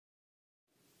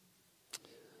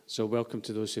So welcome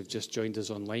to those who've just joined us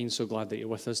online. So glad that you're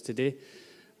with us today,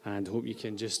 and hope you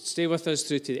can just stay with us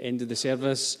through to the end of the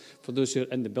service. For those who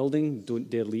are in the building, don't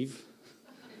dare leave.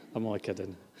 I'm only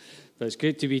kidding. But it's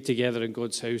great to be together in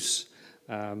God's house.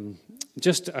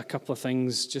 Just a couple of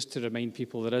things, just to remind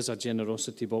people, there is a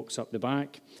generosity box up the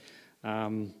back.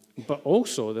 But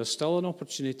also, there's still an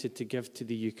opportunity to give to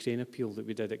the Ukraine appeal that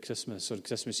we did at Christmas, or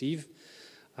Christmas Eve.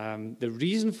 The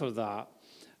reason for that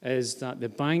is that the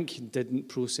bank didn't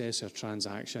process our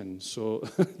transaction. So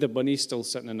the money's still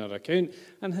sitting in our account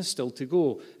and has still to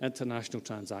go. International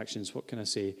transactions, what can I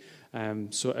say?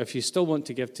 So if you still want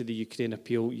to give to the Ukraine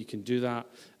appeal, you can do that,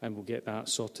 and we'll get that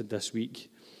sorted this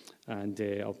week. And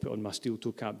I'll put on my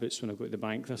steel-toe cap boots when I go to the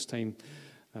bank this time.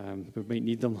 We might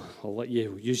need them. I'll let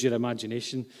you use your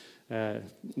imagination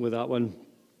with that one.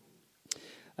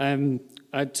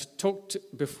 I'd talked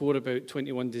before about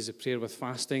 21 days of prayer with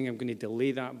fasting. I'm going to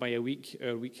delay that by a week.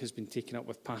 Our week has been taken up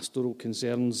with pastoral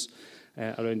concerns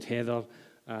around Heather.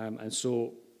 And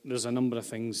so there's a number of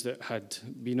things that had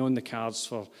been on the cards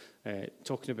for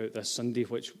talking about this Sunday,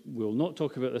 which we'll not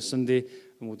talk about this Sunday,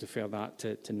 and we'll defer that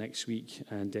to next week,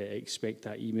 and expect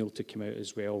that email to come out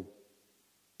as well.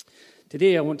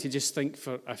 Today, I want to just think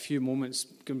for a few moments,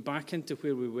 going back into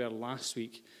where we were last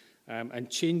week, and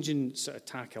changing sort of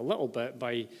tack a little bit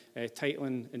by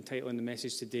entitling the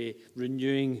message today,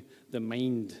 Renewing the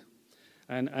Mind.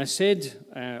 And I said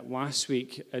last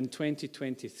week, in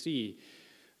 2023,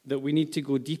 that we need to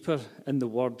go deeper in the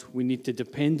Word, we need to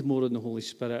depend more on the Holy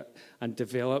Spirit, and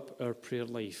develop our prayer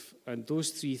life. And those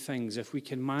three things, if we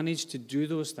can manage to do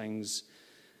those things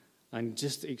and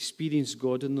just experience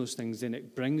God in those things, then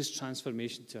it brings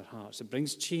transformation to our hearts. It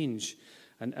brings change,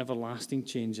 and everlasting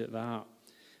change at that.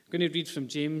 I'm going to read from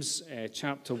James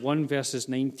chapter 1, verses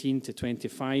 19 to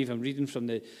 25. I'm reading from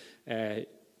the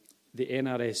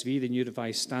NRSV, the New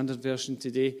Revised Standard Version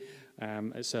today.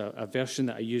 It's a version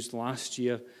that I used last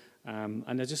year, and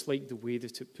I just like the way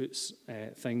that it puts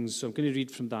things. So I'm going to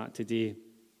read from that today.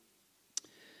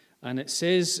 And it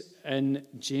says in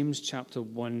James chapter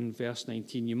 1, verse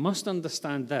 19, you must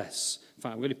understand this. In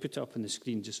fact, I'm going to put it up on the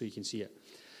screen just so you can see it.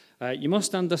 You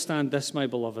must understand this, my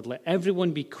beloved. Let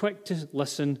everyone be quick to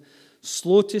listen,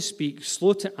 slow to speak,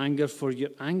 slow to anger, for your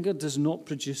anger does not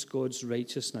produce God's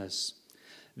righteousness.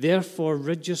 Therefore,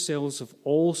 rid yourselves of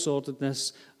all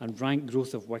sordidness and rank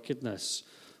growth of wickedness.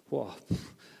 Whoa,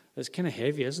 it's kind of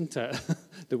heavy, isn't it?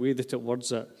 The way that it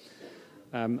words it.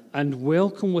 And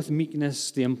welcome with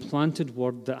meekness the implanted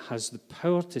word that has the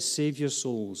power to save your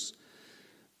souls.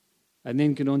 And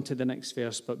then going on to the next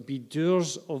verse. But be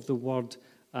doers of the word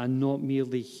and not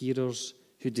merely hearers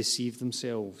who deceive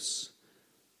themselves.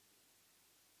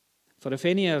 For if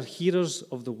any are hearers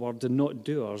of the word and not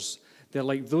doers, they're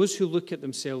like those who look at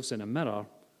themselves in a mirror,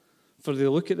 for they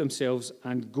look at themselves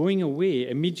and going away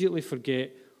immediately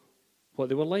forget what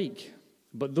they were like.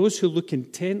 But those who look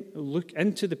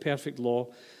into the perfect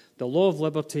law, the law of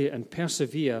liberty, and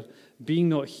persevere, being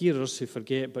not hearers who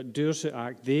forget, but doers who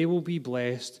act, they will be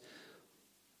blessed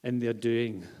in their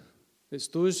doing. It's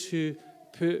those who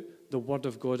put the word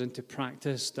of God into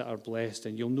practice that are blessed,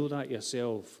 and you'll know that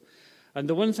yourself. And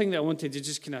the one thing that I wanted to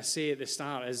just kind of say at the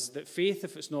start is that faith,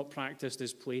 if it's not practiced,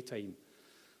 is playtime.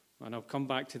 And I'll come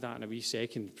back to that in a wee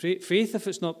second. Faith, if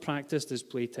it's not practiced, is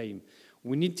playtime.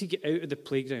 We need to get out of the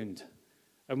playground,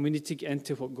 and we need to get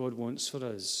into what God wants for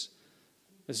us.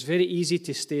 It's very easy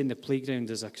to stay in the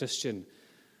playground as a Christian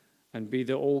and be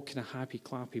the all kind of happy,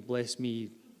 clappy, bless me,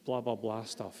 blah, blah, blah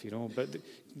stuff, you know. But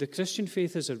the Christian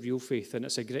faith is a real faith, and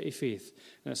it's a gritty faith.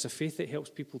 And it's a faith that helps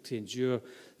people to endure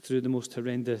through the most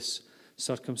horrendous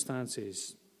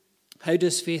circumstances. How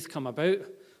does faith come about?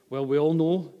 Well, we all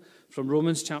know from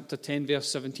Romans chapter 10,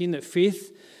 verse 17, that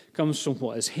faith comes from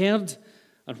what is heard,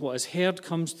 and what is heard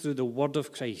comes through the word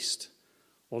of Christ,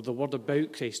 or the word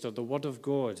about Christ, or the word of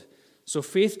God. So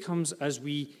faith comes as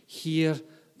we hear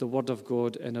the word of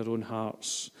God in our own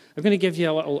hearts. I'm going to give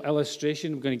you a little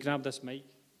illustration. I'm going to grab this mic,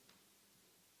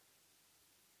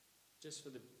 just for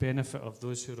the benefit of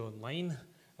those who are online,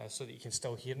 so that you can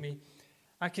still hear me.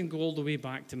 I can go all the way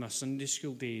back to my Sunday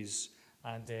school days,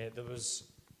 and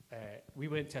we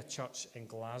went to a church in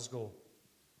Glasgow,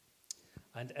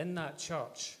 and in that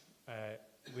church,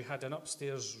 we had an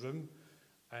upstairs room,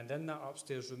 and in that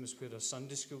upstairs room is where our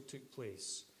Sunday school took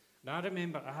place. Now, I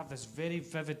remember, I have this very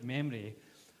vivid memory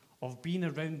of being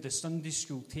around the Sunday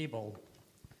school table,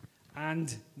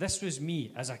 and this was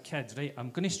me as a kid, right?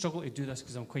 I'm going to struggle to do this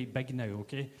because I'm quite big now,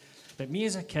 okay? But me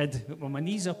as a kid, with my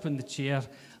knees up on the chair,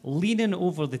 leaning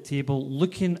over the table,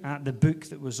 looking at the book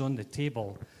that was on the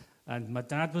table. And my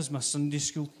dad was my Sunday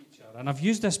school teacher, and I've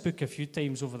used this book a few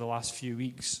times over the last few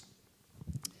weeks.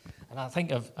 And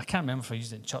I can't remember if I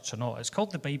used it in church or not. It's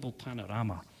called the Bible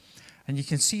Panorama. And you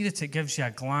can see that it gives you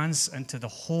a glance into the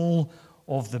whole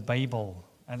of the Bible.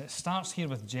 And it starts here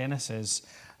with Genesis.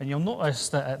 And you'll notice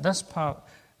that at this part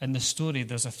in the story,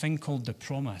 there's a thing called the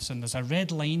promise. And there's a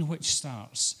red line which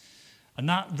starts. And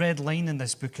that red line in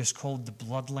this book is called the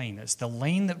bloodline. It's the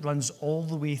line that runs all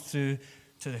the way through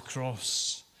to the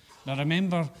cross. Now,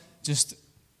 remember just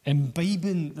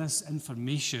imbibing this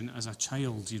information as a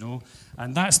child, you know.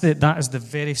 And that is the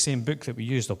very same book that we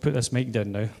used. I'll put this mic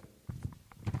down now.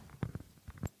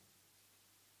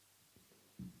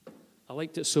 I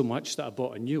liked it so much that I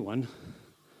bought a new one.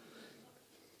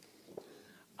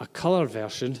 A colour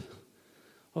version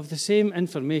of the same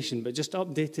information, but just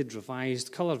updated,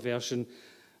 revised, colour version.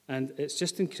 And it's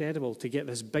just incredible to get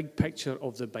this big picture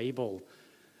of the Bible.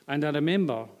 And I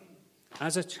remember,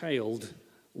 as a child,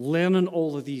 learning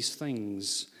all of these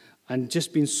things and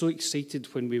just being so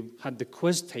excited when we had the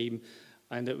quiz time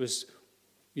and it was,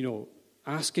 you know,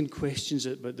 asking questions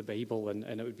about the Bible and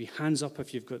it would be hands up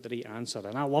if you've got the right answer.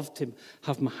 And I loved to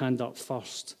have my hand up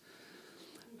first.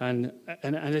 And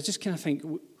I just kind of think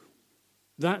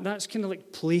that's kind of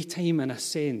like playtime in a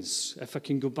sense. If I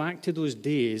can go back to those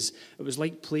days, it was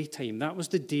like playtime. That was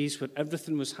the days where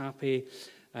everything was happy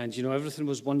and, you know, everything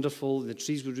was wonderful. The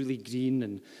trees were really green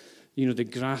and, you know, the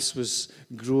grass was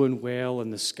growing well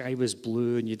and the sky was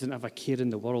blue and you didn't have a care in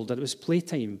the world. And it was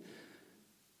playtime.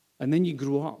 And then you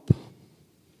grow up.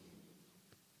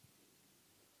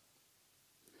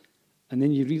 And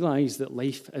then you realize that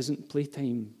life isn't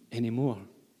playtime anymore.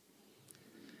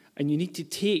 And you need to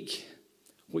take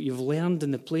what you've learned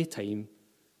in the playtime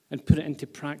and put it into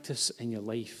practice in your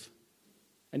life.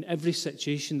 In every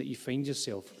situation that you find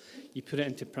yourself, you put it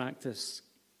into practice.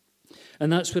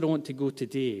 And that's where I want to go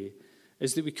today,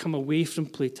 is that we come away from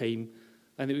playtime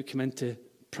and that we come into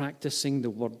practicing the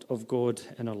Word of God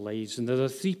in our lives. And there are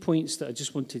 3 points that I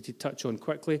just wanted to touch on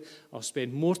quickly. I'll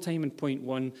spend more time in point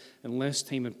 1 and less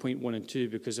time in point 1 and 2,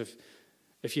 because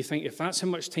if you think, if that's how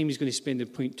much time he's going to spend in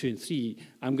point 2 and 3,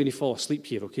 I'm going to fall asleep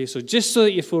here, okay? So just so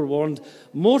that you're forewarned,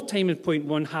 more time in point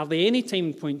 1, hardly any time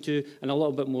in point 2, and a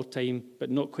little bit more time, but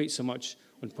not quite so much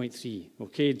on point 3,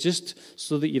 okay? Just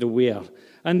so that you're aware.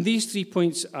 And these 3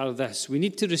 points are this. We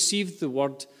need to receive the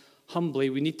Word humbly,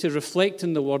 we need to reflect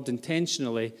on the Word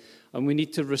intentionally, and we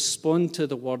need to respond to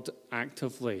the Word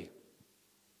actively.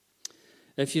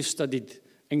 If you've studied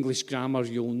English grammar,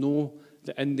 you'll know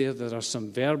that in there are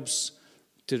some verbs: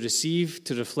 to receive,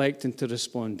 to reflect, and to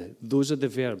respond. Those are the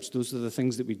verbs. Those are the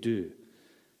things that we do.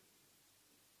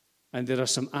 And there are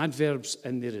some adverbs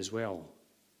in there as well.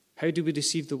 How do we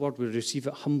receive the Word? We receive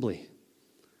it humbly.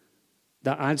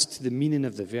 That adds to the meaning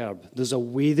of the verb. There's a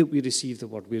way that we receive the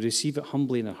Word. We receive it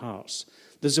humbly in our hearts.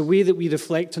 There's a way that we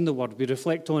reflect on the Word. We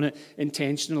reflect on it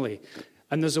intentionally.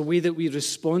 And there's a way that we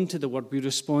respond to the Word. We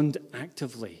respond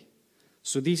actively.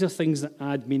 So these are things that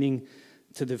add meaning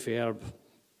to the verb.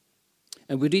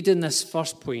 And we read in this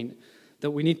first point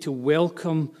that we need to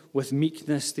welcome with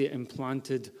meekness the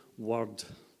implanted Word.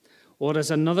 Or as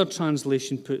another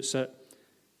translation puts it,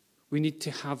 we need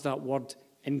to have that Word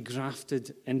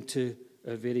engrafted into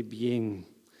our very being.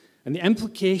 And the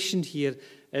implication here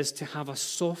is to have a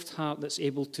soft heart that's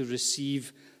able to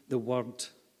receive the Word.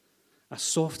 A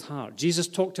soft heart. Jesus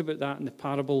talked about that in the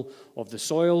parable of the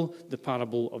soil, the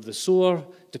parable of the sower,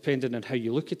 depending on how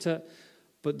you look at it.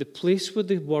 But the place where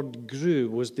the Word grew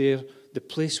was there, the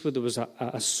place where there was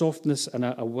a softness and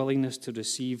a willingness to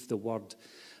receive the Word.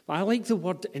 But I like the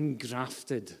word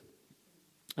engrafted.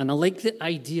 And I like the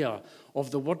idea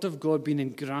of the Word of God being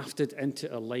engrafted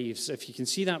into our lives. If you can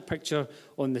see that picture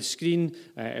on the screen,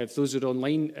 if those are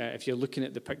online, if you're looking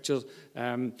at the picture,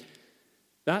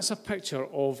 that's a picture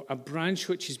of a branch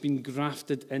which has been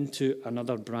grafted into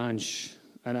another branch.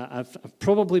 And I've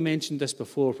probably mentioned this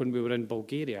before when we were in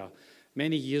Bulgaria.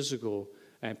 Many years ago,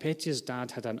 Petya's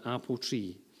dad had an apple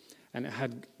tree, and it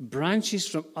had branches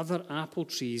from other apple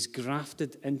trees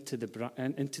grafted into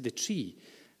the tree.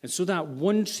 And so that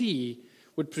one tree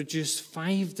would produce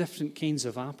 5 different kinds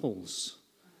of apples,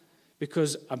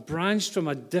 because a branch from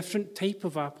a different type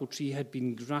of apple tree had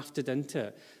been grafted into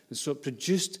it. And so it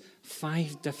produced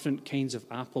 5 different kinds of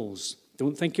apples.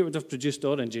 Don't think it would have produced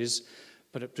oranges,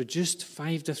 but it produced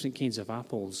 5 different kinds of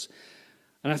apples.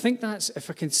 And I think that's, if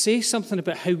I can say something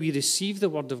about how we receive the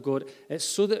Word of God, it's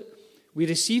so that we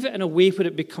receive it in a way where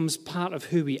it becomes part of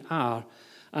who we are.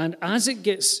 And as it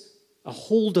gets a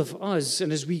hold of us,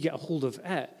 and as we get a hold of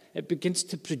it, it begins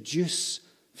to produce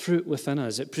fruit within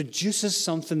us. It produces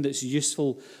something that's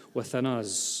useful within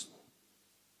us.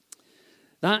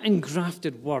 That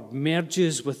engrafted Word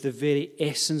merges with the very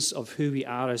essence of who we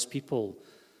are as people.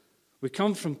 We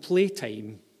come from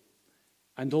playtime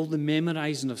and all the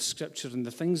memorizing of Scripture and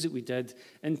the things that we did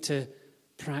into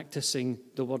practicing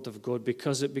the Word of God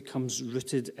because it becomes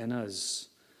rooted in us.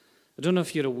 I don't know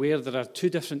if you're aware there are two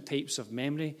different types of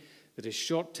memory. There is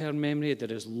short-term memory,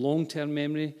 there is long-term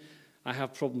memory. I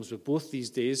have problems with both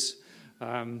these days.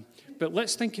 But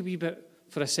let's think a wee bit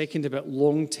for a second about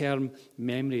long-term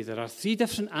memory. There are three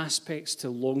different aspects to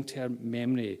long-term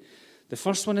memory. The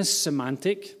first one is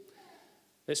semantic.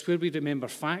 It's where we remember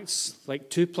facts, like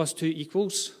 2 + 2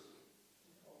 equals.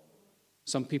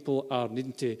 Some people are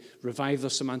needing to revive their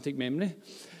semantic memory.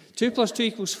 2 +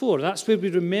 2 = 4. That's where we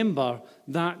remember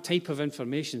that type of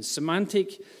information,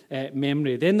 semantic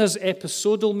memory. Then there's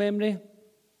episodal memory.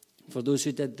 For those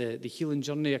who did the healing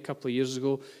journey a couple of years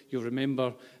ago, you'll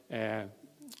remember,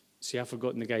 I've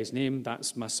forgotten the guy's name.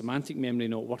 That's my semantic memory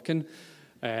not working.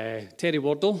 Terry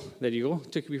Wardle, there you go.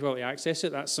 Took a wee while to access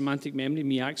it. That's semantic memory,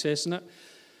 me accessing it.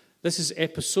 This is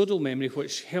episodal memory,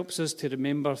 which helps us to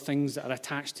remember things that are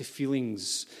attached to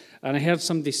feelings. And I heard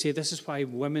somebody say this is why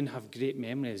women have great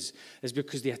memories, is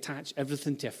because they attach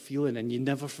everything to a feeling, and you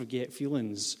never forget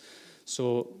feelings.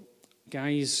 So,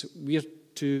 guys, we're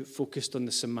too focused on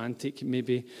the semantic,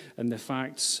 maybe, and the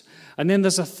facts. And then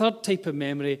there's a third type of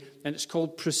memory, and it's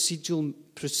called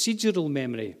procedural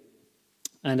memory.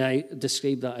 And I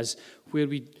describe that as where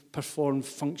we perform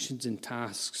functions and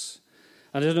tasks.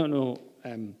 And I don't know,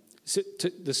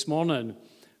 this morning,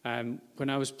 when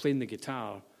I was playing the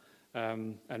guitar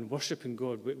and worshipping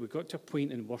God, we got to a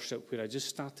point in worship where I just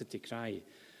started to cry.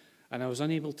 And I was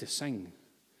unable to sing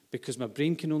because my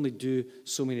brain can only do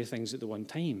so many things at the one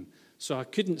time. So I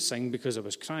couldn't sing because I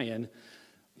was crying.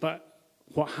 But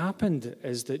what happened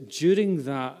is that during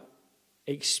that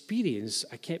experience,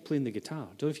 I kept playing the guitar.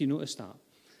 Don't know if you noticed that.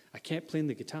 I kept playing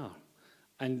the guitar.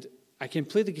 And I can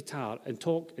play the guitar and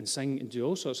talk and sing and do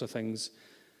all sorts of things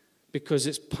because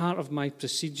it's part of my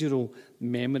procedural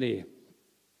memory.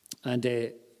 And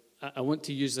I want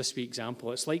to use this wee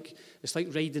example. It's like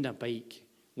riding a bike.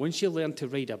 Once you learn to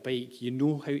ride a bike, you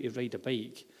know how to ride a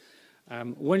bike.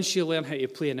 Once you learn how to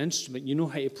play an instrument, you know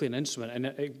how to play an instrument, and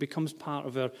it becomes part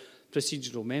of our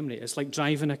procedural memory. It's like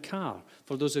driving a car,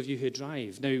 for those of you who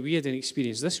drive. Now, we had an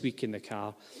experience this week in the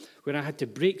car where I had to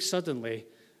brake suddenly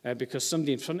because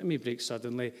somebody in front of me braked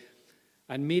suddenly,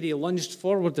 and Mary lunged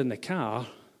forward in the car,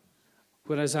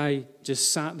 whereas I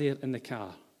just sat there in the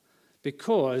car,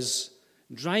 because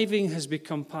driving has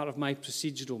become part of my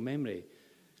procedural memory.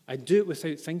 I do it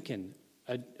without thinking.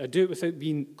 I do it without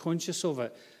being conscious of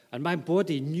it. And my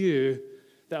body knew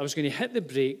that I was going to hit the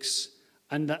brakes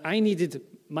and that I needed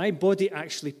my body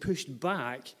actually pushed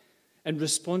back in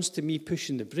response to me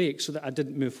pushing the brakes so that I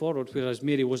didn't move forward, whereas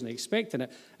Mary wasn't expecting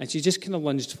it, and she just kind of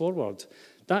lunged forward.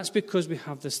 That's because we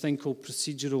have this thing called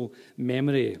procedural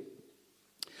memory.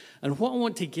 And what I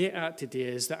want to get at today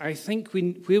is that I think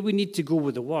where we need to go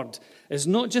with the word is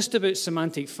not just about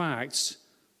semantic facts,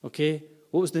 okay?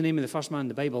 What was the name of the first man in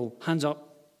the Bible? Hands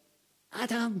up.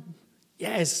 Adam.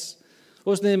 Yes.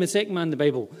 What was the name of the second man in the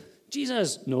Bible?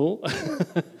 Jesus. No.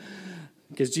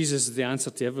 Because Jesus is the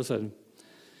answer to everything.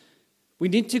 We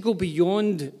need to go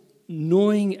beyond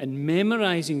knowing and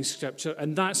memorizing Scripture,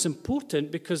 and that's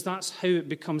important because that's how it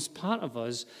becomes part of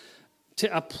us,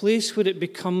 to a place where it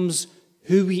becomes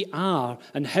who we are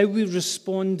and how we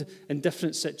respond in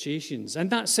different situations. And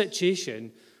that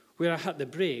situation where I hit the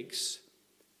brakes,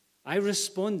 I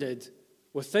responded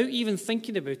without even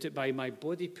thinking about it by my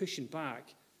body pushing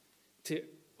back to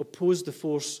oppose the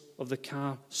force of the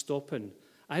car stopping.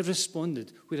 I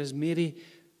responded, whereas Mary,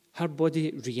 her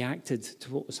body reacted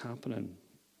to what was happening.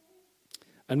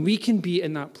 And we can be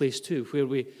in that place too, where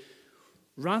we,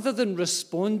 rather than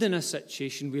respond in a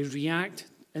situation, we react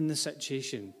in the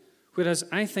situation. Whereas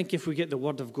I think if we get the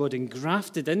Word of God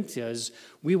engrafted into us,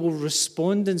 we will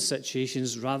respond in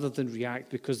situations rather than react,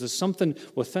 because there's something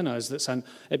within us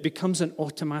it becomes an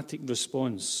automatic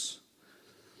response.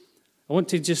 I want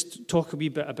to just talk a wee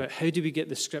bit about how do we get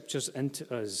the Scriptures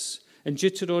into us. In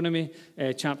Deuteronomy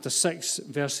chapter 6,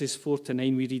 verses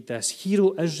 4-9, we read this: "Hear,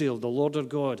 O Israel, the Lord our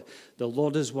God, the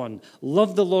Lord is one.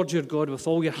 Love the Lord your God with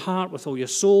all your heart, with all your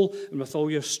soul, and with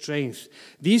all your strength.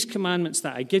 These commandments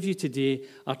that I give you today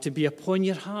are to be upon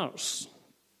your hearts.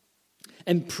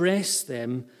 Impress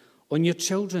them on your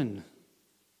children.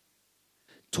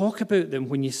 Talk about them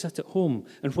when you sit at home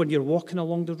and when you're walking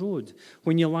along the road,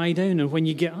 when you lie down and when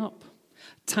you get up.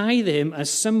 Tie them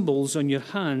as symbols on your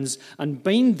hands and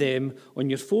bind them on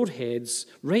your foreheads.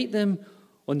 Write them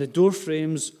on the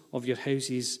doorframes of your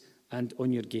houses and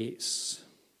on your gates."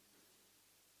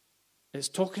 It's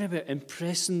talking about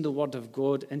impressing the Word of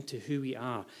God into who we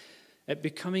are. it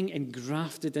becoming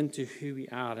engrafted into who we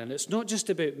are. And it's not just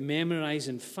about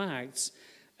memorizing facts,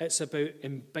 it's about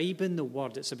imbibing the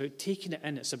word. It's about taking it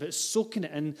in. It's about soaking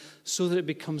it in so that it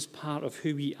becomes part of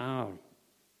who we are.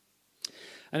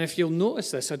 And if you'll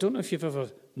notice this, I don't know if you've ever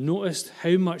noticed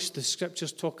how much the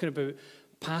Scripture's talking about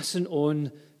passing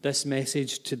on this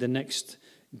message to the next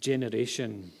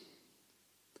generation.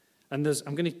 And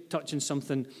I'm going to touch on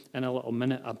something in a little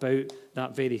minute about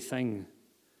that very thing.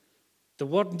 The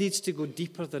word needs to go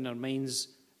deeper than our minds,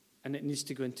 and it needs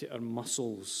to go into our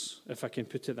muscles, if I can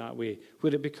put it that way,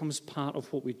 where it becomes part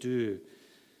of what we do.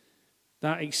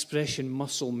 That expression,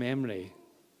 muscle memory,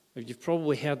 you've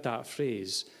probably heard that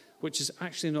phrase, which is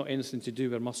actually not anything to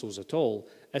do with muscles at all.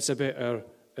 It's about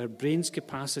our brain's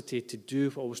capacity to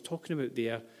do what I was talking about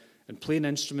there, and playing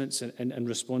instruments and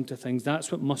respond to things.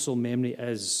 That's what muscle memory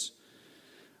is.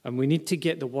 And we need to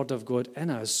get the Word of God in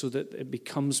us so that it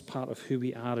becomes part of who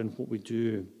we are and what we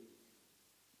do.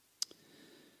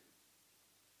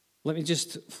 Let me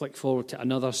just flick forward to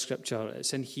another scripture.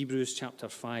 It's in Hebrews chapter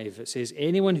 5. It says,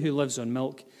 anyone who lives on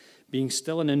milk, being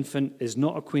still an infant, is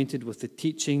not acquainted with the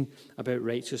teaching about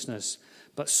righteousness.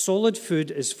 But solid food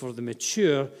is for the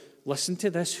mature, listen to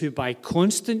this, who by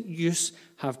constant use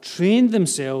have trained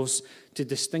themselves to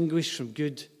distinguish from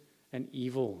good and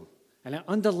evil. And I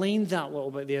underlined that a little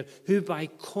bit there, who by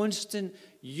constant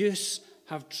use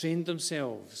have trained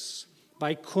themselves.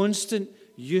 By constant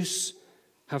use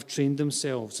have trained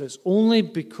themselves. It's only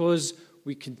because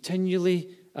we continually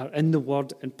are in the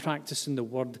Word and practicing the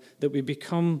Word that we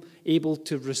become able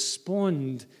to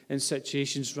respond in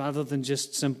situations rather than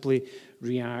just simply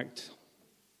react.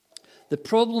 The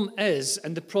problem is,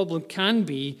 and the problem can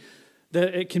be,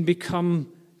 that it can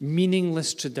become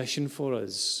meaningless tradition for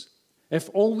us. If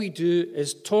all we do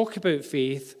is talk about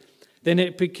faith, then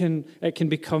it can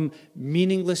become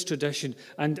meaningless tradition.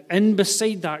 And in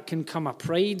beside that can come a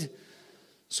pride.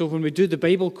 So when we do the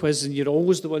Bible quiz and you're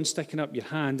always the one sticking up your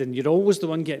hand and you're always the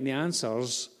one getting the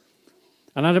answers,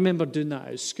 and I remember doing that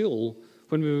at school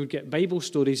when we would get Bible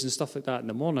stories and stuff like that in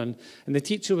the morning, and the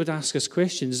teacher would ask us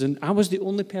questions, and I was the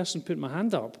only person putting my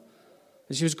hand up.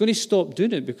 And she was going to stop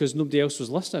doing it because nobody else was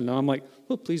listening. And I'm like,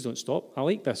 well, please don't stop. I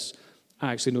like this.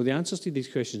 I actually know the answers to these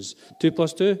questions. 2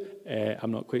 plus 2?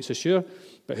 I'm not quite so sure.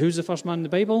 But who's the first man in the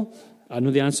Bible? I know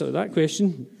the answer to that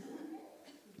question.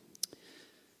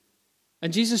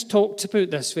 And Jesus talked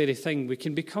about this very thing. We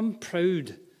can become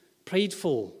proud,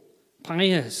 prideful,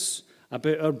 pious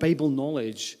about our Bible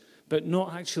knowledge, but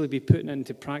not actually be putting it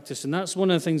into practice. And that's one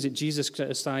of the things that Jesus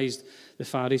criticized the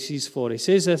Pharisees for. He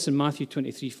says this in Matthew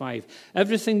 23:5.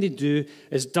 Everything they do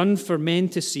is done for men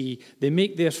to see. They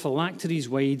make their phylacteries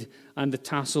wide and the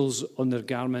tassels on their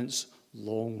garments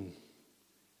long.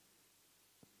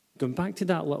 Going back to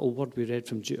that little word we read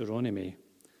from Deuteronomy,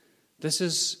 this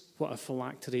is what a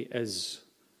phylactery is.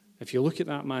 If you look at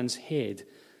that man's head,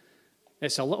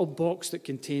 it's a little box that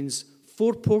contains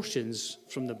 4 portions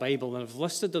from the Bible, and I've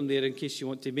listed them there in case you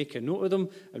want to make a note of them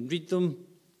and read them.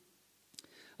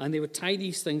 And they would tie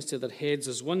these things to their heads.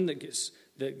 There's one that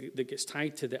gets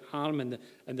tied to the arm, and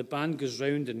the band goes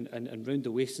round and round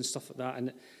the waist and stuff like that.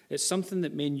 And it's something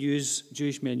that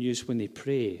Jewish men use when they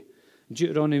pray. In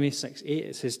Deuteronomy 6:8,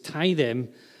 it says, tie them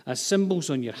as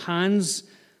symbols on your hands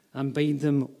and bind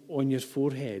them on your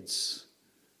foreheads.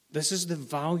 This is the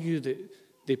value that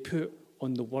they put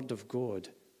on the Word of God.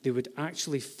 They would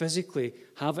actually physically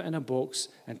have it in a box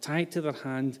and tie it to their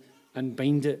hand and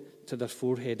bind it to their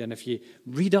forehead. And if you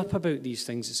read up about these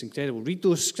things, it's incredible. Read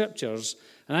those scriptures,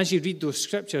 and as you read those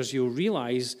scriptures, you'll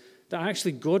realize that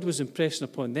actually God was impressing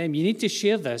upon them. You need to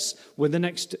share this with the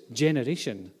next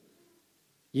generation.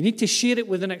 You need to share it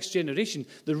with the next generation.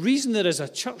 The reason there is a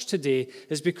church today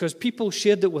is because people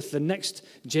shared it with the next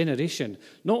generation.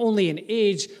 Not only in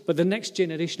age, but the next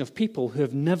generation of people who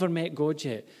have never met God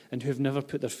yet and who have never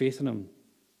put their faith in Him.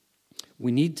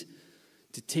 We need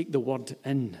to take the Word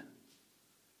in.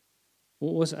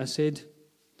 What was it I said?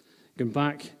 Going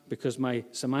back, because my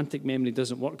semantic memory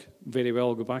doesn't work very well,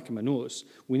 I'll go back in my notes.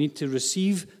 We need to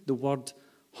receive the Word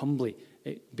humbly.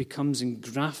 It becomes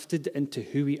engrafted into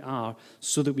who we are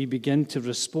so that we begin to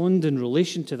respond in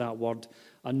relation to that word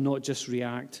and not just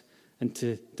react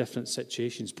into different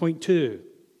situations. Point 2,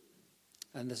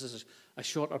 and this is a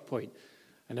shorter point,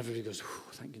 and everybody goes,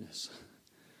 thank goodness.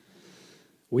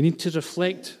 We need to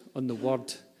reflect on the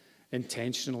word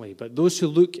intentionally, but those who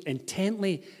look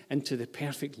intently into the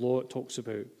perfect law it talks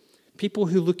about, people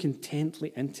who look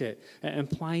intently into it, it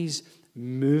implies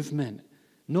movement,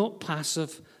 not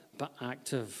passive, but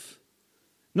active.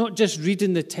 Not just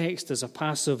reading the text as a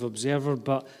passive observer,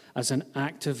 but as an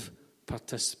active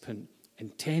participant,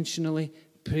 intentionally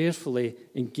prayerfully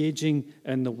engaging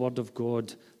in the Word of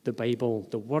God, the Bible,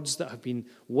 the words that have been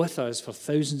with us for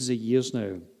thousands of years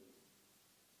now.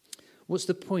 What's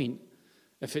the point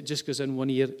if it just goes in one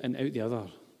ear and out the other?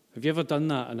 Have you ever done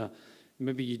that? And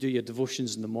maybe you do your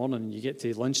devotions in the morning and you get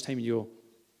to lunchtime and you go,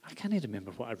 I can't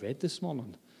remember what I read this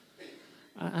morning.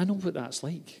 I know what that's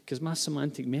like because my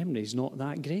semantic memory is not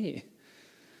that great.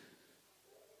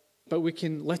 But we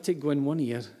can let it go in one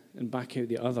ear and back out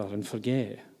the other and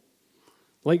forget.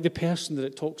 Like the person that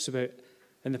it talks about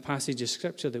in the passage of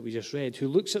Scripture that we just read, who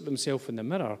looks at themselves in the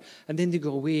mirror and then they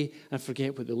go away and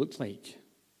forget what they looked like.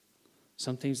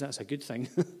 Sometimes that's a good thing,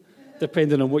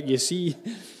 depending on what you see.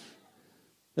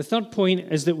 The third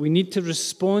point is that we need to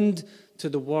respond to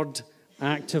the word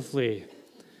actively.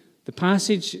 The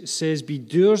passage says, be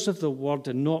doers of the word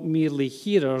and not merely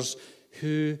hearers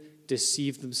who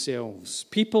deceive themselves.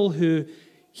 People who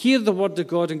hear the word of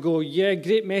God and go, yeah,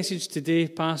 great message today,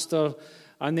 Pastor,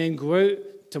 and then go out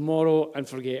tomorrow and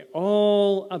forget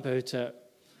all about it.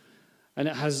 And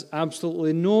it has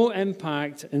absolutely no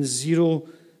impact and zero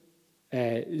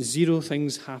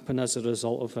things happen as a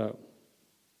result of it.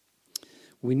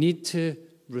 We need to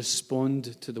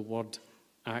respond to the word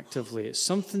actively. It's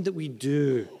something that we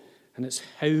do, and it's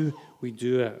how we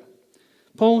do it.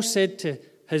 Paul said to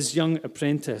his young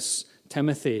apprentice,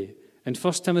 Timothy, in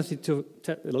 1 Timothy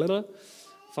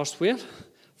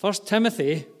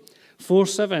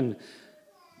 4:7,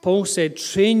 Paul said,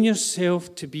 train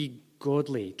yourself to be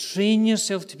godly. Train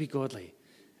yourself to be godly.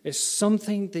 It's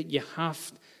something that you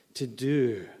have to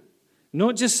do.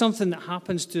 Not just something that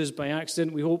happens to us by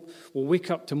accident. We hope we'll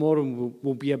wake up tomorrow and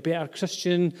we'll be a better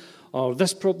Christian, or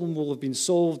this problem will have been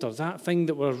solved, or that thing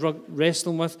that we're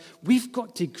wrestling with. We've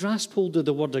got to grasp hold of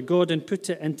the Word of God and put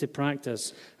it into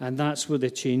practice, and that's where the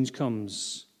change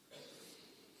comes.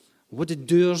 What did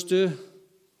doers do?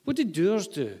 What did doers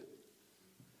do?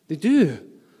 They do.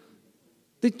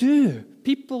 They do.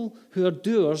 People who are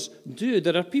doers do.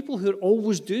 There are people who are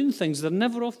always doing things. They're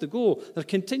never off the go. They're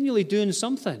continually doing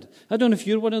something. I don't know if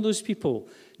you're one of those people.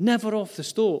 Never off the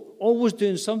stop. Always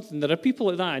doing something. There are people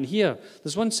like that in here.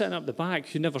 There's one sitting up the back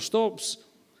who never stops.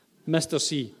 Mr.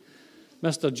 C.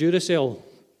 Mr. Duracell.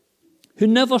 Who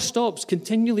never stops,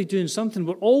 continually doing something.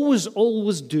 We're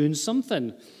always doing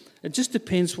something. It just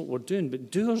depends what we're doing,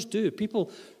 but doers do.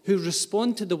 People who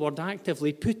respond to the word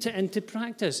actively, put it into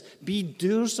practice. Be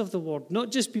doers of the word,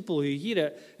 not just people who hear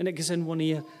it and it goes in one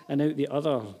ear and out the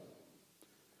other.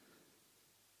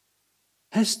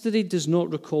 History does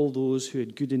not recall those who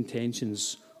had good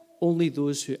intentions, only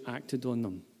those who acted on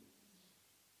them.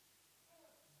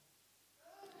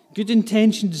 Good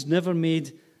intentions never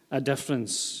made a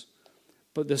difference,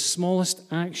 but the smallest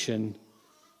action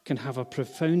can have a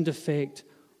profound effect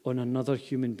on another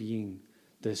human being.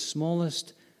 The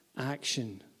smallest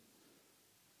action.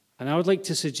 And I would like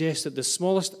to suggest that the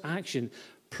smallest action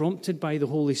prompted by the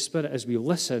Holy Spirit as we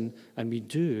listen and we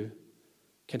do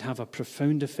can have a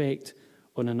profound effect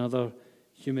on another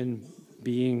human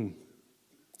being.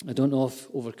 I don't know if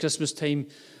over Christmas time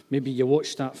maybe you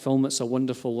watched that film, It's a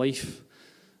Wonderful Life.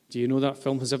 Do you know that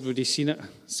film? Has everybody seen it?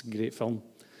 It's a great film.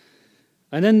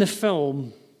 And in the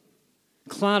film,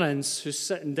 Clarence, who's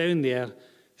sitting down there,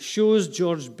 shows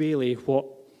George Bailey what,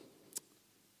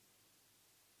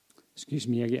 excuse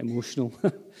me, I get emotional,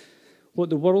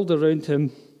 what the world around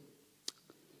him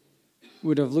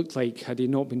would have looked like had he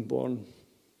not been born. And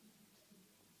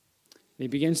he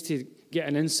begins to get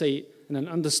an insight and an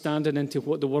understanding into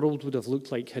what the world would have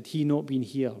looked like had he not been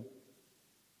here.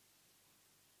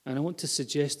 And I want to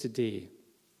suggest today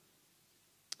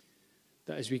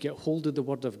that as we get hold of the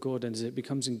Word of God and as it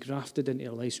becomes engrafted into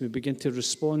our lives, we begin to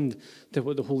respond to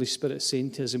what the Holy Spirit is saying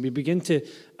to us, and we begin to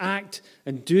act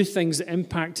and do things that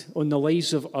impact on the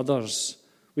lives of others,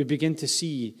 we begin to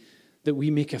see that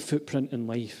we make a footprint in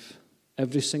life.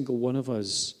 Every single one of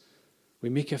us. We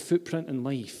make a footprint in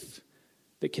life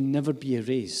that can never be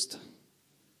erased.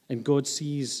 And God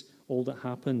sees all that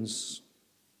happens.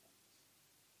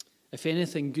 If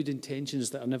anything, good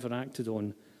intentions that are never acted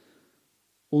on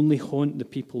only haunt the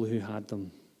people who had them.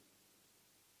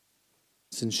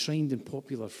 It's enshrined in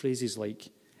popular phrases like,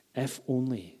 if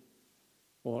only,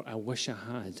 or I wish I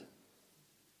had.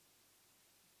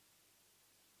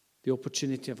 The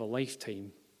opportunity of a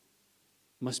lifetime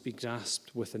must be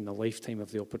grasped within the lifetime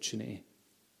of the opportunity.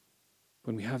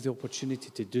 When we have the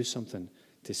opportunity to do something,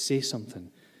 to say something,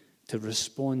 to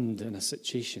respond in a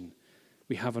situation,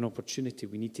 we have an opportunity.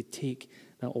 We need to take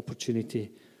that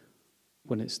opportunity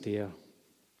when it's there.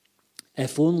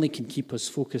 If only can keep us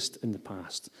focused in the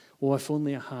past. Oh, if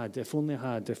only I had, if only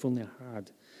I had, if only I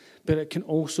had. But it can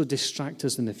also distract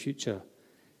us in the future.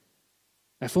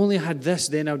 If only I had this,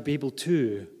 then I would be able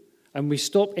to. And we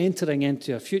stop entering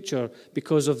into our future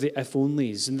because of the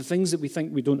if-onlys and the things that we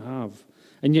think we don't have.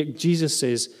 And yet Jesus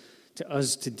says to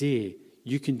us today,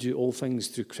 you can do all things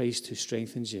through Christ who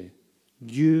strengthens you.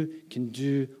 You can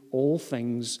do all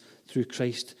things through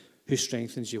Christ who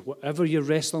strengthens you. Whatever you're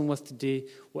wrestling with today,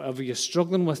 whatever you're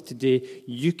struggling with today,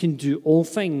 you can do all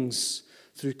things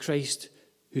through Christ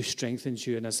who strengthens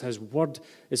you. And as his word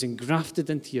is engrafted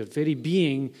into your very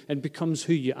being and becomes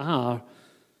who you are,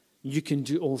 you can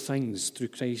do all things through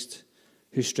Christ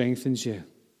who strengthens you.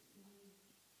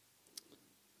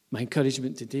 My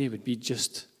encouragement today would be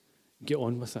just get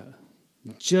on with it.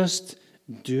 Just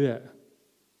do it.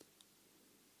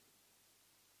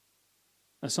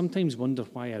 I sometimes wonder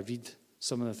why I read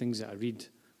some of the things that I read.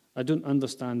 I don't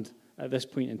understand at this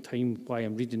point in time why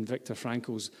I'm reading Viktor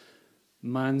Frankl's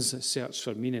Man's Search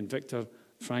for Meaning. Viktor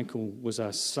Frankl was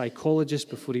a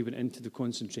psychologist before he went into the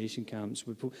concentration camps,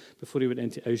 before he went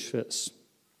into Auschwitz.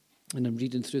 And I'm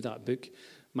reading through that book,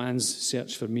 Man's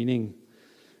Search for Meaning.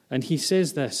 And he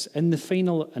says this, in the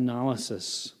final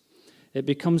analysis, it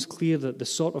becomes clear that the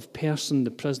sort of person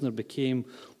the prisoner became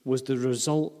was the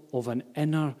result of an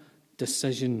inner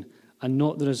decision and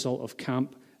not the result of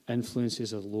camp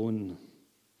influences alone.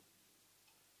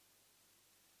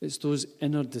 It's those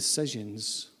inner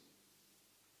decisions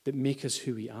that make us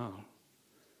who we are.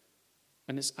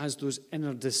 And it's as those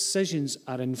inner decisions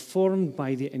are informed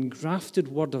by the engrafted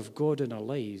word of God in our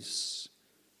lives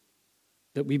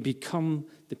that we become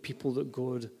the people that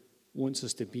God wants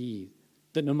us to be.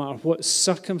 That no matter what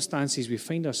circumstances we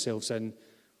find ourselves in,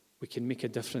 we can make a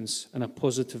difference, and a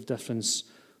positive difference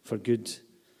for good.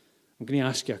 I'm going to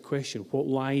ask you a question. What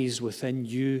lies within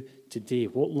you today?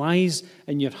 What lies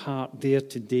in your heart there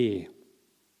today?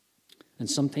 And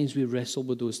sometimes we wrestle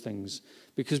with those things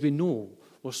because we know,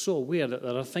 we're so aware that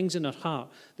there are things in our heart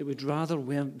that we'd rather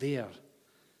weren't there.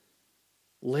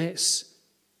 Let's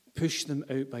push them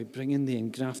out by bringing the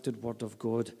engrafted word of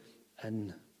God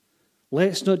in.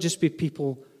 Let's not just be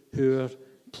people who are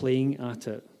playing at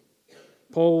it.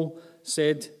 Paul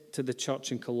said to the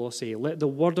church in Colossae, let the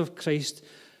word of Christ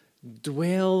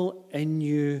dwell in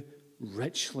you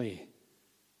richly.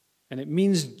 And it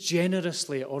means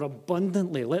generously or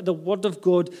abundantly. Let the word of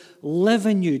God live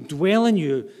in you, dwell in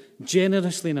you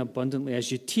generously and abundantly as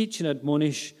you teach and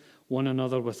admonish one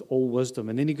another with all wisdom.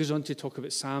 And then he goes on to talk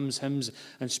about psalms, hymns,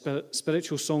 and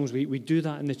spiritual songs. We do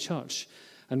that in the church,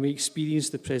 and we experience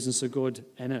the presence of God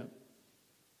in it.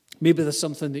 Maybe there's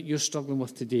something that you're struggling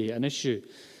with today, an issue.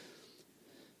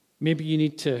 Maybe you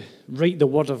need to write the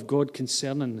word of God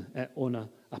concerning it on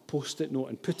a post-it note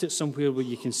and put it somewhere where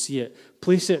you can see it.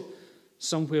 Place it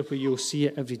somewhere where you'll see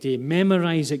it every day.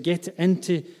 Memorize it. Get it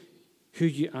into who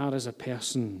you are as a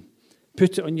person.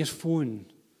 Put it on your phone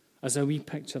as a wee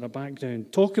picture, a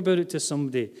background. Talk about it to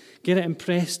somebody. Get it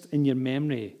impressed in your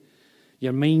memory,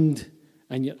 your mind,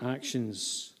 and your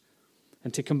actions.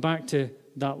 And to come back to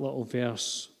that little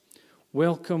verse,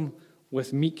 welcome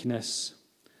with meekness.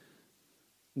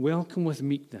 Welcome with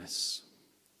meekness.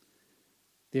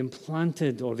 The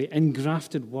implanted or the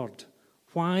engrafted word.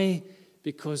 Why?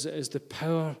 Because it is the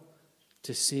power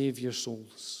to save your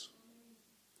souls.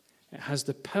 It has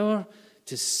the power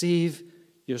to save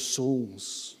your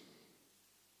souls.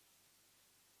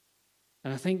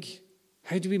 And I think,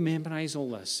 how do we memorize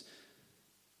all this?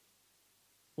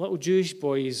 Little Jewish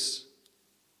boys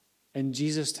in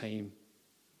Jesus' time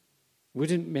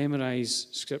wouldn't memorize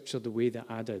Scripture the way that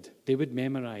I did. They would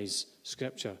memorize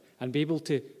Scripture and be able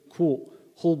to quote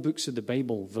whole books of the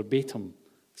Bible verbatim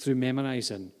through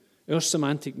memorizing. Our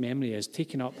semantic memory is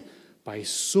taken up by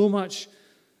so much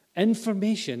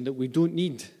information that we don't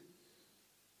need.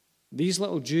 These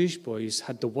little Jewish boys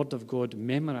had the Word of God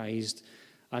memorized,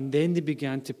 and then they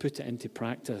began to put it into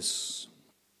practice.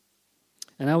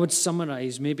 And I would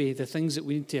summarize maybe the things that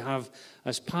we need to have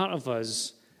as part of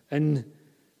us in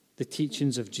the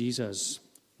teachings of Jesus.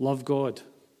 Love God.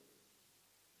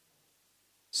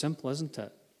 Simple, isn't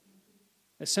it?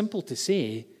 It's simple to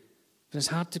say, but it's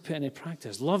hard to put into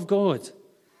practice. Love God.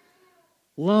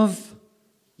 Love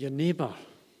your neighbour.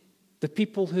 The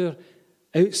people who are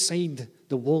outside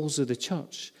the walls of the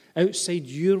church, outside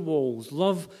your walls.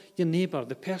 Love your neighbour,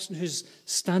 the person who's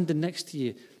standing next to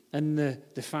you in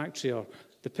the factory, or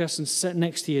the person sitting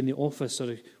next to you in the office,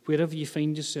 or wherever you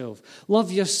find yourself.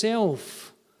 Love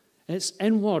yourself. It's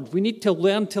inward. We need to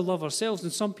learn to love ourselves,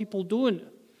 and some people don't.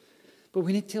 But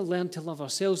we need to learn to love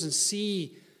ourselves and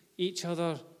see each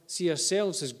other, see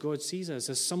ourselves as God sees us,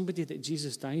 as somebody that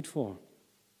Jesus died for.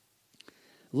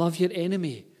 Love your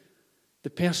enemy, the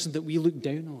person that we look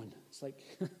down on. It's like,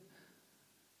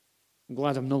 I'm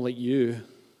glad I'm not like you.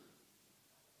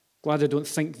 Glad I don't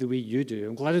think the way you do.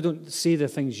 I'm glad I don't say the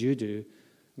things you do.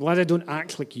 I'm glad I don't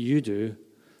act like you do,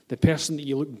 the person that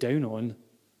you look down on.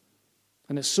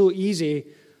 And it's so easy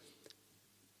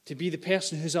to be the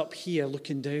person who's up here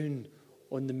looking down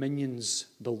on the minions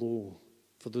below.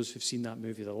 For those who've seen that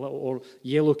movie, the little or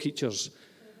yellow creatures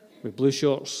with blue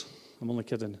shorts. I'm only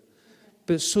kidding.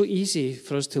 But it's so easy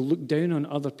for us to look down on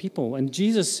other people. And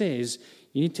Jesus says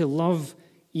you need to love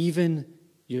even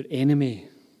your enemy.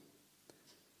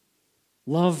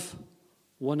 Love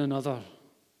one another.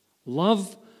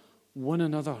 Love one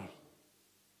another.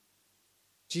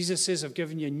 Jesus says, I've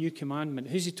given you a new commandment.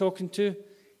 Who's he talking to?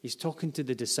 He's talking to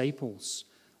the disciples.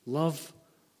 Love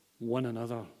one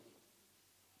another.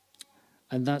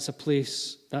 And that's a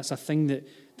place, that's a thing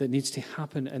that needs to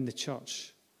happen in the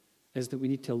church, is that we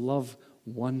need to love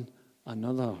one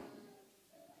another.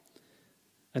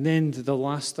 And then the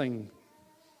last thing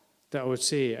that I would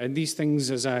say, and these things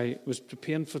as I was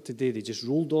preparing for today, they just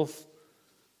rolled off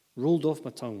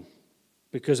my tongue,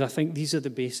 because I think these are the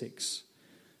basics.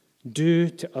 Do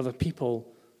to other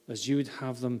people as you would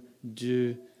have them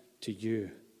do to you.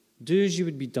 Do as you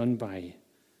would be done by.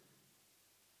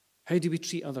 How do we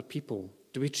treat other people?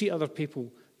 Do we treat other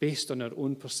people based on our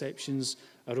own perceptions,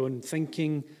 our own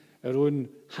thinking, our own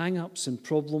hang-ups and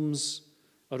problems,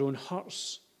 our own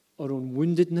hurts, our own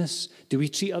woundedness? Do we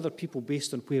treat other people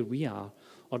based on where we are,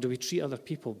 or do we treat other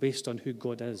people based on who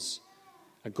God is?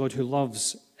 A God who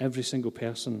loves every single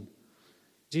person.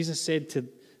 Jesus said to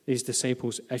his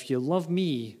disciples, if you love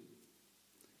me,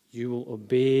 you will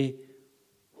obey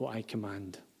what I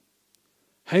command.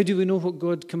 How do we know what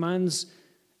God commands?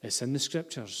 It's in the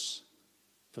scriptures.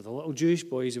 For the little Jewish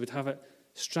boys, they would have it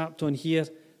strapped on here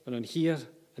and on here,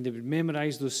 and they would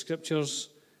memorize those scriptures.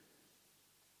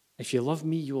 If you love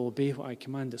me, you will obey what I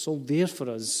command. It's all there for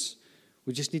us.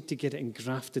 We just need to get it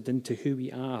engrafted into who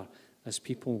we are as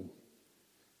people.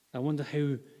 I wonder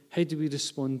how do we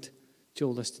respond to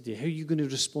all this today? How are you going to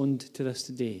respond to this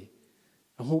today?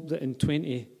 I hope that in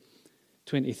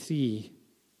 2023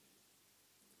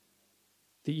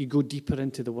 that you go deeper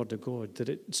into the Word of God, that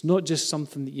it's not just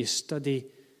something that you study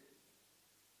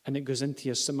and it goes into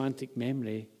your semantic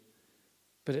memory,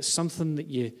 but it's something that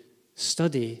you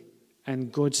study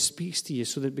and God speaks to you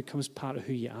so that it becomes part of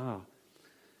who you are.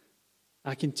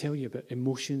 I can tell you about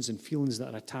emotions and feelings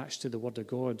that are attached to the Word of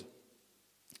God.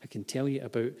 I can tell you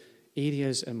about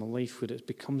areas in my life where it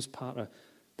becomes part of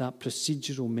that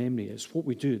procedural memory. It's what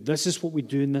we do. This is what we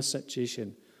do in this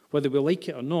situation. Whether we like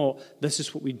it or not, this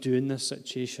is what we do in this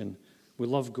situation. We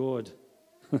love God.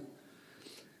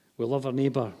 We love our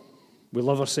neighbour. We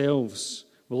love ourselves.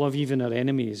 We love even our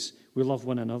enemies. We love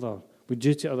one another. We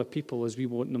do to other people as we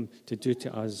want them to do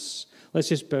to us. Let's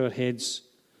just bow our heads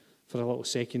for a little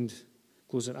second,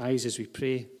 close our eyes as we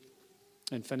pray,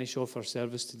 and finish off our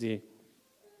service today.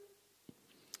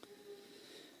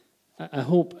 I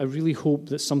really hope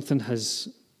that something has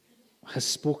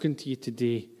spoken to you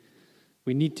today.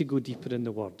 We need to go deeper in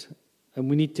the Word, and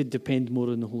we need to depend more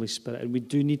on the Holy Spirit, and we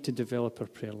do need to develop our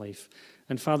prayer life.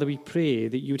 And Father, we pray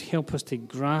that you would help us to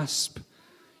grasp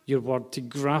your Word, to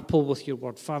grapple with your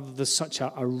Word. Father, there's such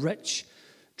a rich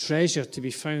treasure to be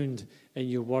found in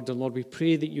your Word, and Lord, we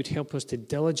pray that you'd help us to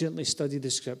diligently study the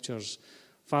Scriptures.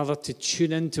 Father, to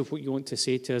tune into what you want to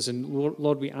say to us. And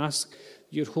Lord, we ask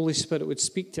your Holy Spirit would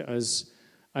speak to us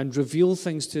and reveal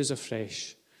things to us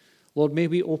afresh. Lord, may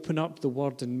we open up the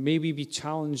Word and may we be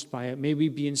challenged by it. May we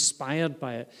be inspired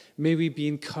by it. May we be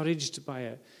encouraged by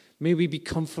it. May we be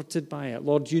comforted by it.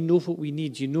 Lord, you know what we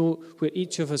need. You know where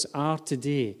each of us are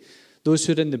today. Those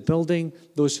who are in the building,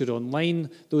 those who are online,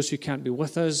 those who can't be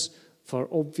with us for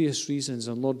obvious reasons.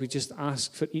 And Lord, we just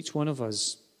ask for each one of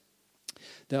us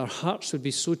that our hearts would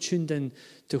be so tuned in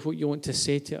to what you want to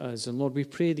say to us. And Lord, we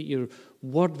pray that your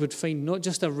word would find not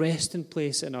just a resting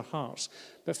place in our hearts,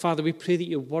 but Father, we pray that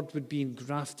your word would be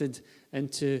engrafted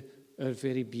into our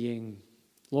very being.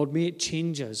 Lord, may it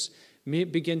change us. May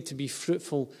it begin to be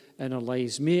fruitful in our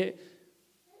lives. May it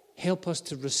help us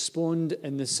to respond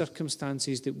in the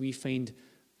circumstances that we find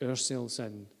ourselves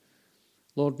in.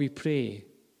 Lord, we pray,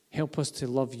 help us to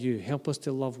love you. Help us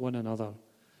to love one another.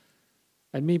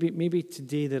 And maybe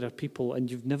today there are people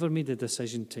and you've never made a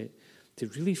decision to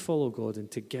really follow God and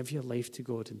to give your life to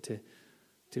God and to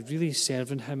really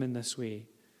serve in him in this way.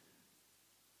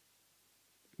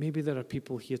 Maybe there are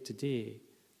people here today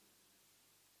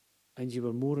and you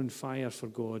were more on fire for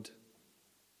God.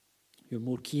 You're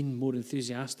more keen, more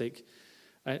enthusiastic,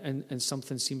 and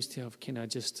something seems to have kind of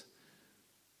just,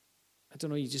 I don't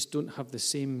know, you just don't have the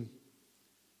same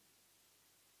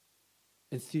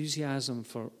enthusiasm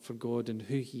for God and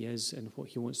who he is and what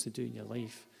he wants to do in your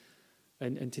life.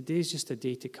 And today's just a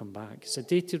day to come back. It's a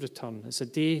day to return. It's a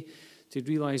day to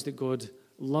realize that God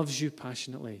loves you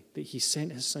passionately, that he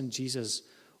sent his son Jesus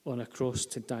on a cross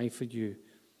to die for you.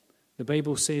 The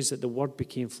Bible says that the Word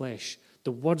became flesh.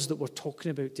 The words that we're talking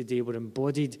about today were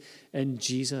embodied in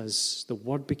Jesus. The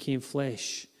Word became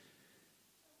flesh,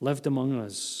 lived among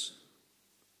us.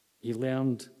 He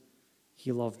learned,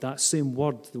 he loved. That same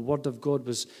Word, the Word of God,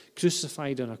 was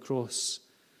crucified on a cross,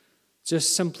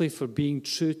 just simply for being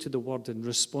true to the Word and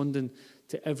responding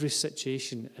to every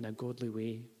situation in a godly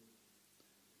way.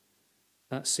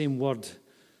 That same Word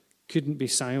couldn't be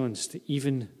silenced,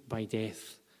 even by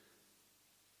death.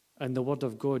 And the Word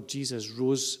of God, Jesus,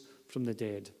 rose from the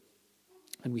dead.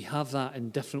 And we have that in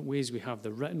different ways. We have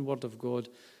the written Word of God,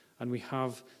 and we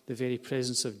have the very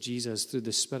presence of Jesus through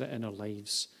the Spirit in our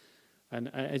lives. And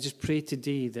I just pray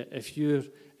today that if you're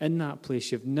in that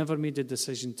place, you've never made a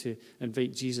decision to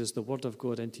invite Jesus, the Word of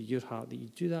God, into your heart, that you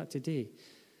do that today.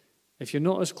 If you're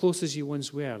not as close as you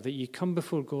once were, that you come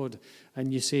before God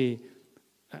and you say,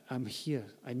 I'm here,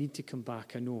 I need to come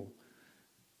back, I know.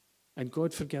 And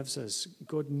God forgives us.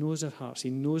 God knows our hearts. He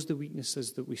knows the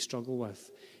weaknesses that we struggle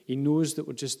with. He knows that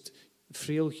we're just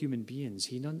frail human beings.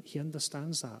 He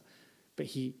understands that. But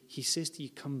he says to you,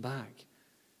 come back.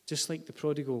 Just like the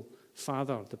prodigal's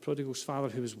father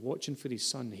who was watching for his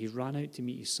son, he ran out to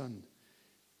meet his son.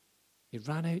 He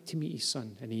ran out to meet his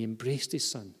son, and he embraced his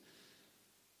son.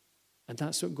 And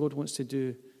that's what God wants to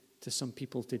do to some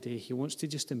people today. He wants to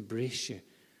just embrace you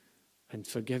and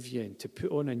forgive you, and to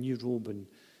put on a new robe, and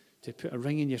to put a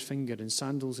ring in your finger and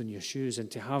sandals in your shoes,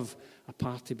 and to have a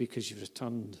party because you've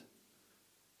returned.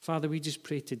 Father, we just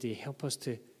pray today, help us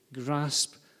to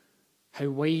grasp how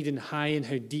wide and high and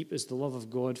how deep is the love of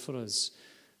God for us.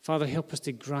 Father, help us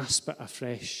to grasp it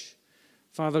afresh.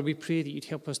 Father, we pray that you'd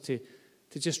help us to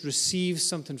just receive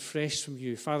something fresh from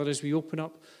you. Father, as we open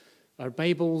up our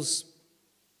Bibles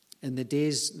in the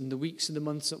days and the weeks and the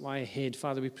months that lie ahead,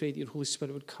 Father, we pray that your Holy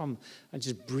Spirit would come and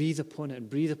just breathe upon it and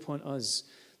breathe upon us,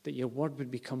 that your word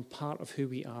would become part of who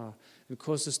we are and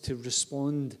cause us to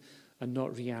respond and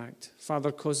not react.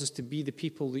 Father, cause us to be the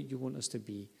people that you want us to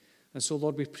be. And so,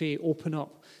 Lord, we pray, open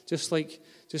up, just like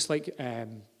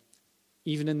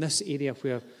even in this area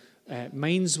where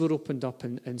minds were opened up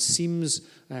and seams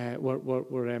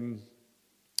were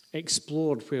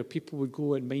explored, where people would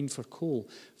go and mine for coal.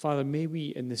 Father, may we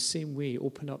in the same way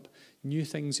open up new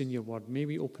things in your word. May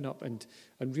we open up and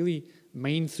really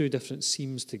mine through different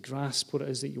seams to grasp what it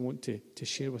is that you want to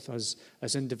share with us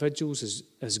as individuals,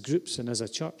 as groups, and as a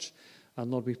church.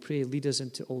 And Lord, we pray, lead us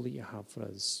into all that you have for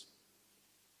us.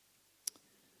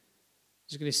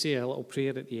 I'm just going to say a little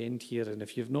prayer at the end here, and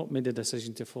if you've not made a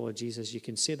decision to follow Jesus, you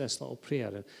can say this little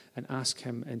prayer and ask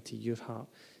him into your heart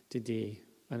today,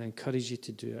 and I encourage you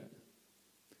to do it.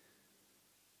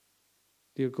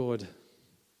 Dear God,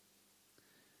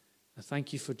 I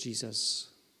thank you for Jesus.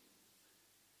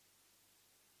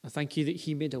 I thank you that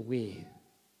he made a way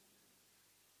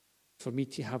for me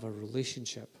to have a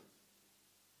relationship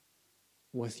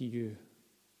with you.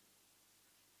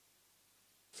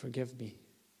 Forgive me.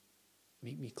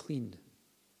 Make me clean.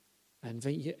 I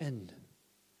invite you in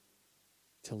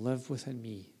to live within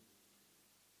me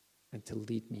and to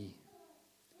lead me.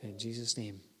 In Jesus'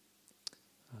 name,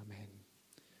 amen.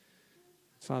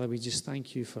 Father, we just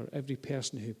thank you for every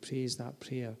person who prays that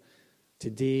prayer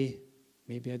today,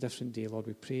 maybe a different day. Lord,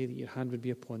 we pray that your hand would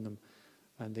be upon them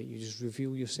and that you just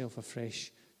reveal yourself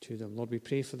afresh to them. Lord, we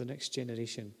pray for the next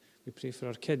generation. We pray for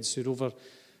our kids who are over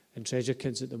in Treasure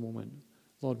Kids at the moment.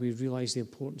 Lord, we realize the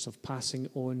importance of passing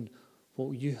on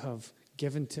what you have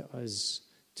given to us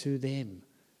to them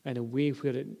in a way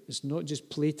where it's not just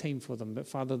playtime for them, but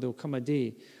Father, there'll come a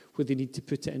day where they need to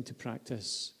put it into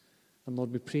practice. And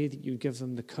Lord, we pray that you give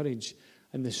them the courage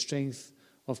and the strength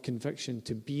of conviction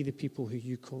to be the people who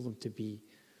you call them to be.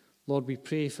 Lord, we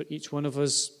pray for each one of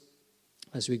us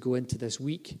as we go into this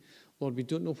week. Lord, we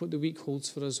don't know what the week holds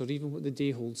for us or even what the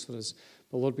day holds for us.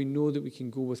 But Lord, we know that we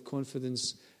can go with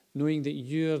confidence, knowing that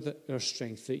you're our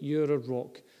strength, that you're our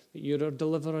rock, that you're our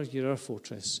deliverer, you're our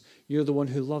fortress. You're the one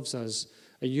who loves us,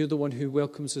 and you're the one who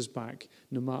welcomes us back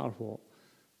no matter what.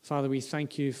 Father, we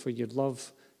thank you for your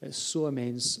love. It's so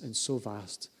immense and so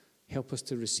vast. Help us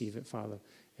to receive it, Father.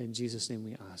 In Jesus' name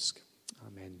we ask.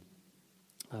 Amen.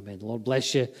 Amen. Lord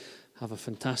bless you. Have a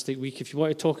fantastic week. If you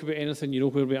want to talk about anything, you know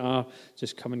where we are.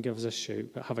 Just come and give us a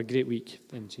shout. But have a great week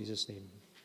in Jesus' name.